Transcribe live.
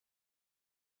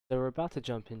So we're about to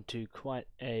jump into quite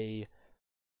a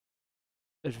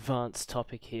advanced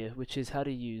topic here, which is how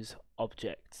to use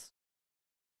objects.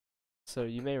 So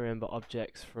you may remember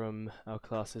objects from our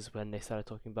classes when they started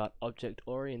talking about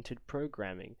object-oriented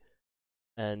programming,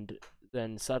 and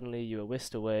then suddenly you were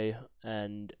whisked away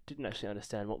and didn't actually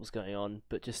understand what was going on,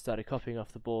 but just started copying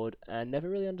off the board and never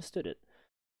really understood it.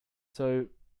 So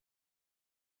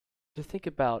to think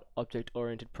about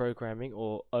object-oriented programming,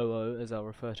 or OO as I'll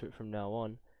refer to it from now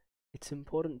on, it's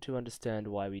important to understand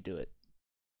why we do it.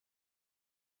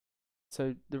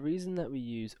 So the reason that we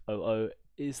use OO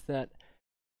is that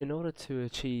in order to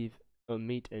achieve or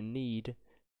meet a need,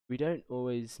 we don't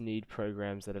always need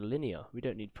programs that are linear. We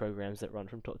don't need programs that run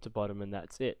from top to bottom and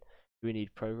that's it. We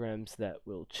need programs that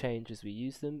will change as we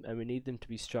use them, and we need them to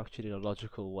be structured in a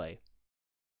logical way.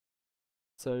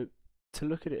 So to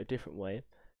look at it a different way,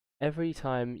 every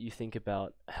time you think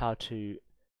about how to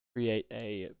create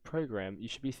a program, you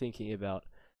should be thinking about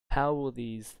how will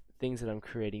these things that I'm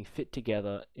creating fit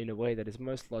together in a way that is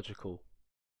most logical.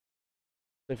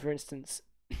 So for instance,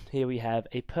 here we have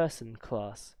a person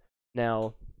class.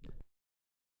 Now,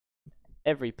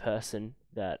 every person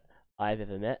that I've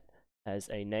ever met has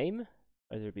a name,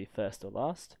 whether it be first or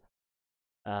last.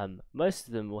 Most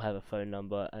of them will have a phone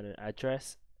number and an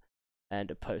address and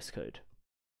a postcode.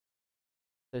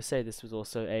 So say this was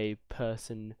also a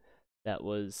person that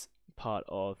was part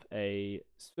of a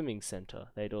swimming center.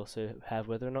 They'd also have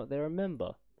whether or not they're a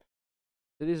member.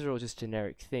 So these are all just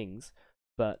generic things,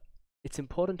 but it's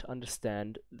important to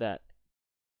understand that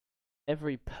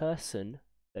every person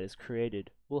that is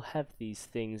created will have these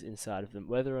things inside of them.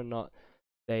 Whether or not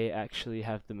they actually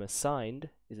have them assigned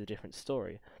is a different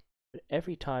story. But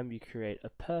every time you create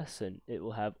a person, it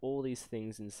will have all these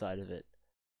things inside of it.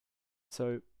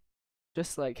 So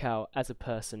just like how as a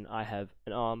person I have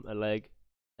an arm, a leg,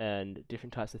 and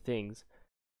different types of things,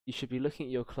 you should be looking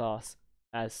at your class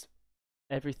as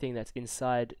everything that's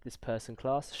inside this person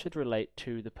class should relate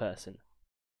to the person.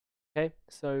 Okay,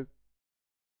 so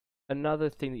another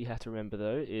thing that you have to remember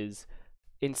though is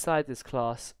inside this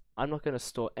class, I'm not going to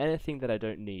store anything that I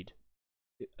don't need.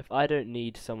 If I don't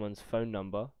need someone's phone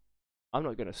number, I'm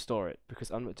not going to store it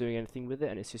because I'm not doing anything with it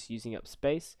and it's just using up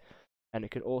space, and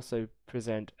it could also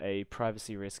present a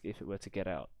privacy risk if it were to get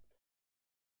out.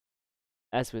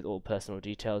 As with all personal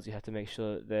details, you have to make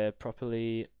sure they're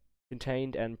properly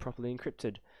contained and properly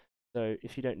encrypted. So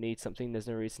if you don't need something, there's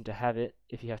no reason to have it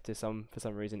if you have to for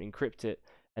some reason encrypt it,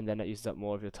 and then that uses up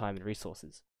more of your time and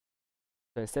resources.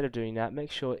 So instead of doing that,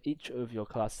 make sure each of your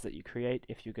classes that you create,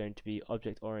 if you're going to be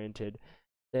object-oriented,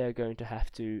 they are going to have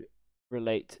to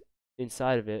relate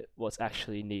inside of it what's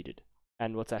actually needed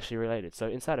and what's actually related. So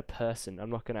inside a person, I'm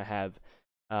not going to have,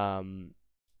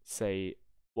 say,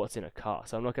 what's in a car.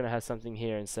 So I'm not going to have something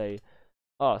here and say,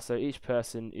 oh, so each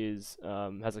person is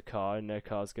has a car, and their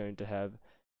car is going to have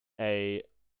a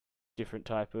different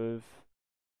type of,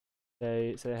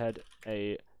 say I had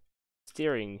a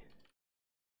steering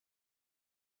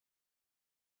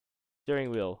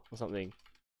wheel or something,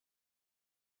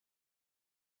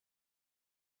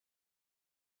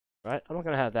 right? I'm not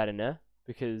going to have that in there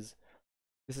because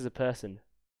this is a person.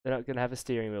 They're not going to have a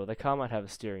steering wheel. Their car might have a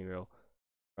steering wheel,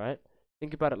 right?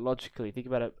 Think about it logically. Think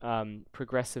about it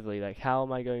progressively. Like, how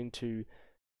am I going to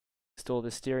store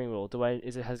the steering wheel?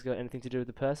 Has it got anything to do with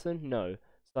the person? No.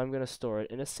 So I'm going to store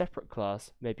it in a separate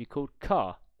class, maybe called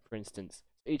car, for instance.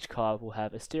 Each car will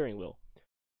have a steering wheel.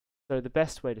 So the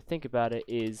best way to think about it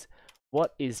is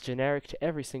what is generic to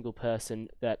every single person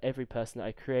that every person that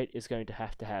I create is going to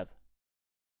have.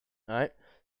 Alright?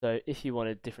 So if you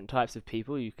wanted different types of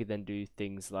people, you could then do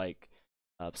things like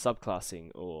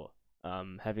subclassing or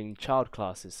having child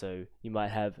classes. So you might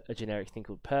have a generic thing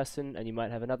called person, and you might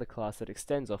have another class that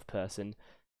extends off person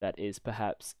that is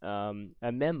perhaps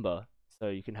a member. So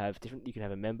you can have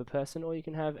a member person, or you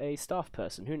can have a staff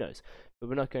person, who knows. But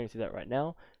we're not going through that right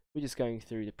now. We're just going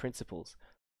through the principles.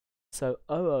 So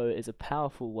OO is a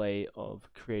powerful way of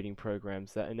creating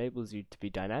programs that enables you to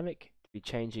be dynamic, to be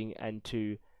changing, and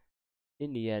to,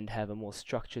 in the end, have a more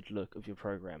structured look of your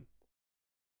program.